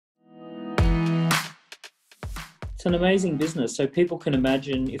It's an amazing business. So people can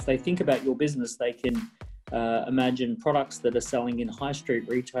imagine, if they think about your business, they can imagine products that are selling in high street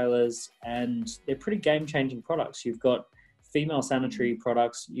retailers, and they're pretty game-changing products. You've got female sanitary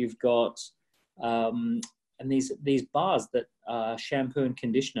products, you've got and these bars that are shampoo and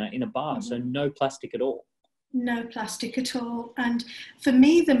conditioner in a bar, so no plastic at all. No plastic at all. And for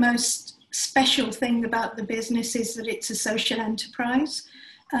me, the most special thing about the business is that it's a social enterprise.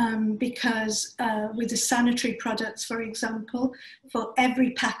 Because with the sanitary products, for example, for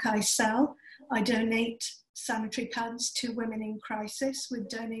every pack I sell, I donate sanitary pads to women in crisis. We've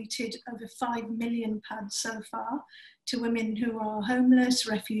donated over 5 million pads so far to women who are homeless,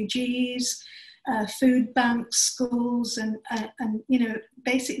 refugees, food banks, schools, and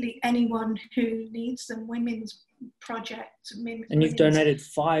basically anyone who needs them. Women's projects. And you've donated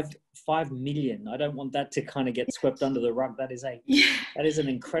 5 million. I don't want that to kind of get swept under the rug. That is an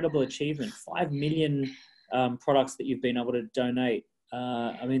incredible achievement. 5 million products that you've been able to donate.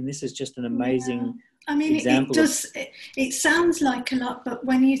 This is just an amazing example. It sounds like a lot, but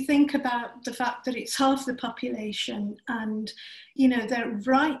when you think about the fact that it's half the population, and that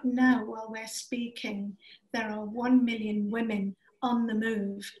right now, while we're speaking, there are 1 million women on the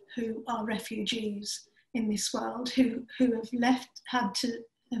move who are refugees in this world, who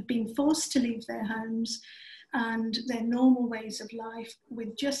have been forced to leave their homes and their normal ways of life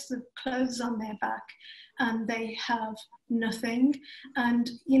with just the clothes on their back, and they have nothing.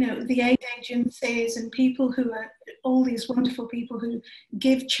 And the aid agencies and people who are all these wonderful people who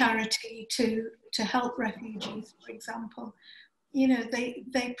give charity to help refugees, for example,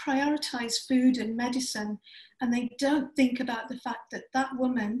 they prioritize food and medicine, and they don't think about the fact that that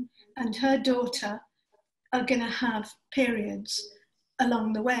woman and her daughter are going to have periods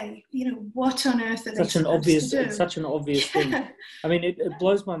along the way. What on earth are they supposed to do? It's such an obvious thing. It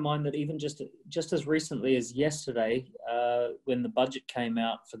blows my mind that even just as recently as yesterday, when the budget came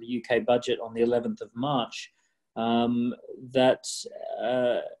out for the UK budget on the 11th of March, that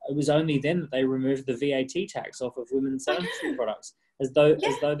it was only then that they removed the VAT tax off of women's sanitary products, as though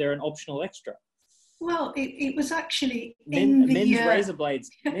they're an optional extra. Well, it was actually men's razor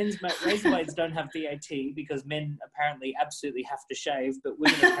blades. Men's razor blades don't have VAT because men apparently absolutely have to shave, but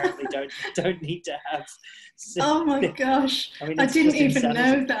women apparently don't need to have. Oh my gosh! I didn't even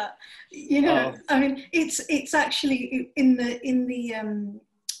know that. It's actually in the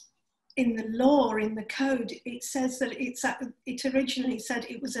law, in the code, it says that it originally said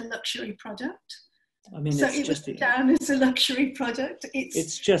it was a luxury product. So it was down as a luxury product.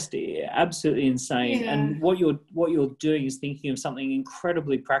 It's just absolutely insane. Yeah. And what you're doing is thinking of something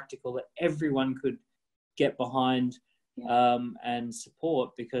incredibly practical that everyone could get behind and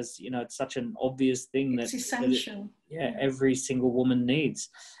support, because it's such an obvious thing it's essential. Every single woman needs.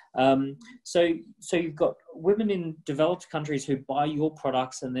 So you've got women in developed countries who buy your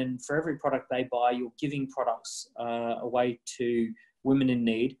products, and then for every product they buy, you're giving products away to women in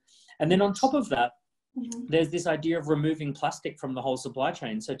need. And then on top of that, there's this idea of removing plastic from the whole supply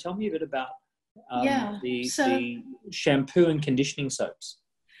chain. So tell me a bit about the shampoo and conditioning soaps.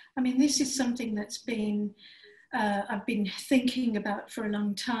 This is something that's been I've been thinking about for a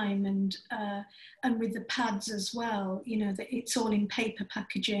long time, and with the pads as well. That it's all in paper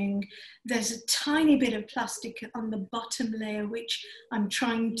packaging. There's a tiny bit of plastic on the bottom layer, which I'm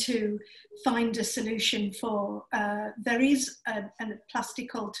trying to find a solution for. There is a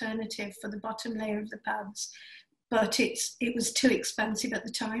plastic alternative for the bottom layer of the pads, but it was too expensive at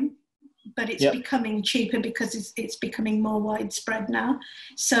the time. But it's becoming cheaper because it's becoming more widespread now.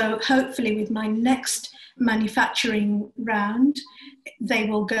 So hopefully with my next manufacturing round, they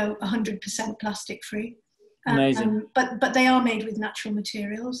will go 100% plastic free. Amazing. But they are made with natural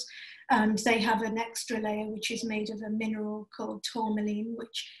materials, and they have an extra layer which is made of a mineral called tourmaline,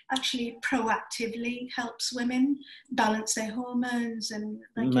 which actually proactively helps women balance their hormones and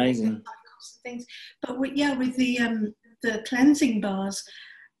regulate their cycles and things. But with the cleansing bars.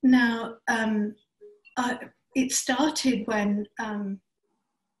 Now, it started when I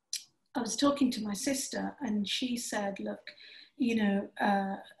was talking to my sister, and she said, look, she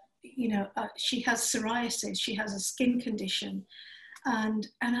has psoriasis, she has a skin condition. And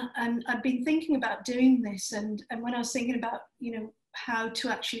I've been thinking about doing this. And when I was thinking about, how to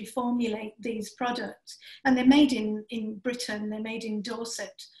actually formulate these products, and they're made in Britain, they're made in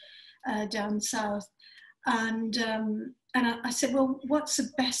Dorset, down south. And I said, well, what's the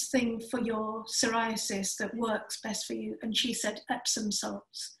best thing for your psoriasis that works best for you? And she said Epsom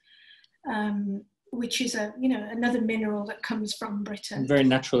salts, which is another mineral that comes from Britain. Very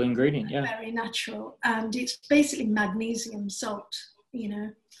natural ingredient, yeah. Very natural, and it's basically magnesium salt,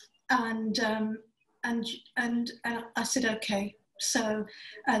 And and I said, okay. So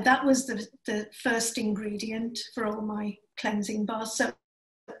that was the first ingredient for all my cleansing bars. So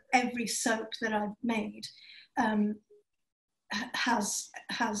every soap that I've made has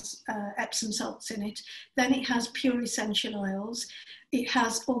Epsom salts in it. Then it has pure essential oils. It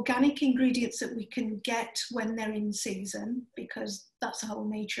has organic ingredients that we can get when they're in season, because that's the whole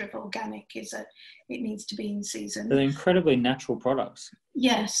nature of organic, is that it needs to be in season. They're incredibly natural products.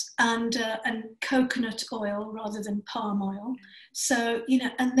 Yes, and coconut oil rather than palm oil. So, you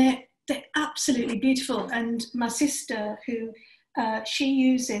know, and they're absolutely beautiful. And my sister, who she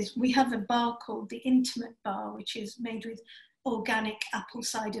uses, we have a bar called the Intimate Bar, which is made with organic apple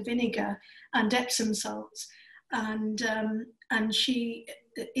cider vinegar and Epsom salts, and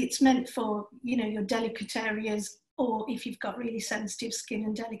it's meant for, you know, your delicate areas, or if you've got really sensitive skin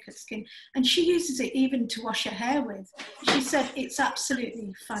and delicate skin. And she uses it even to wash her hair with. She said it's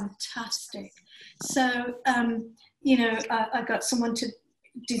absolutely fantastic. So you know, I got someone to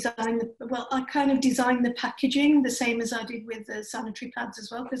design I kind of designed the packaging the same as I did with the sanitary pads as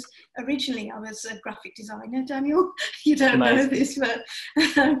well, because originally I was a graphic designer, Daniel. You don't know this, but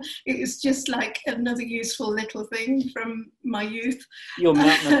it was just like another useful little thing from my youth. Your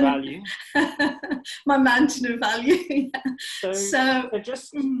mountain of value. My mountain of value. Yeah. So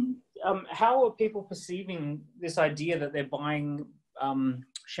just how are people perceiving this idea that they're buying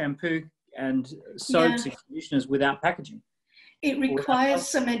shampoo and soaps and conditioners without packaging? It requires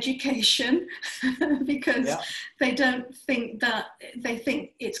some education because they don't think that, they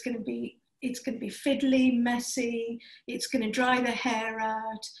think it's going to be fiddly, messy, it's going to dry the hair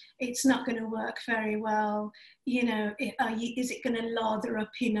out, it's not going to work very well, you know, is it going to lather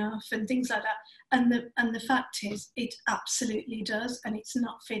up enough and things like that. And the fact is, it absolutely does, and it's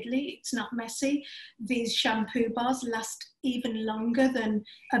not fiddly, it's not messy. These shampoo bars last even longer than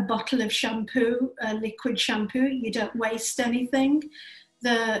a bottle of shampoo, liquid shampoo. You don't waste anything.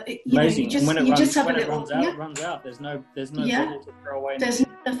 Amazing. When it runs out. There's no bottle to throw away. There's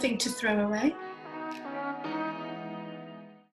nothing to throw away.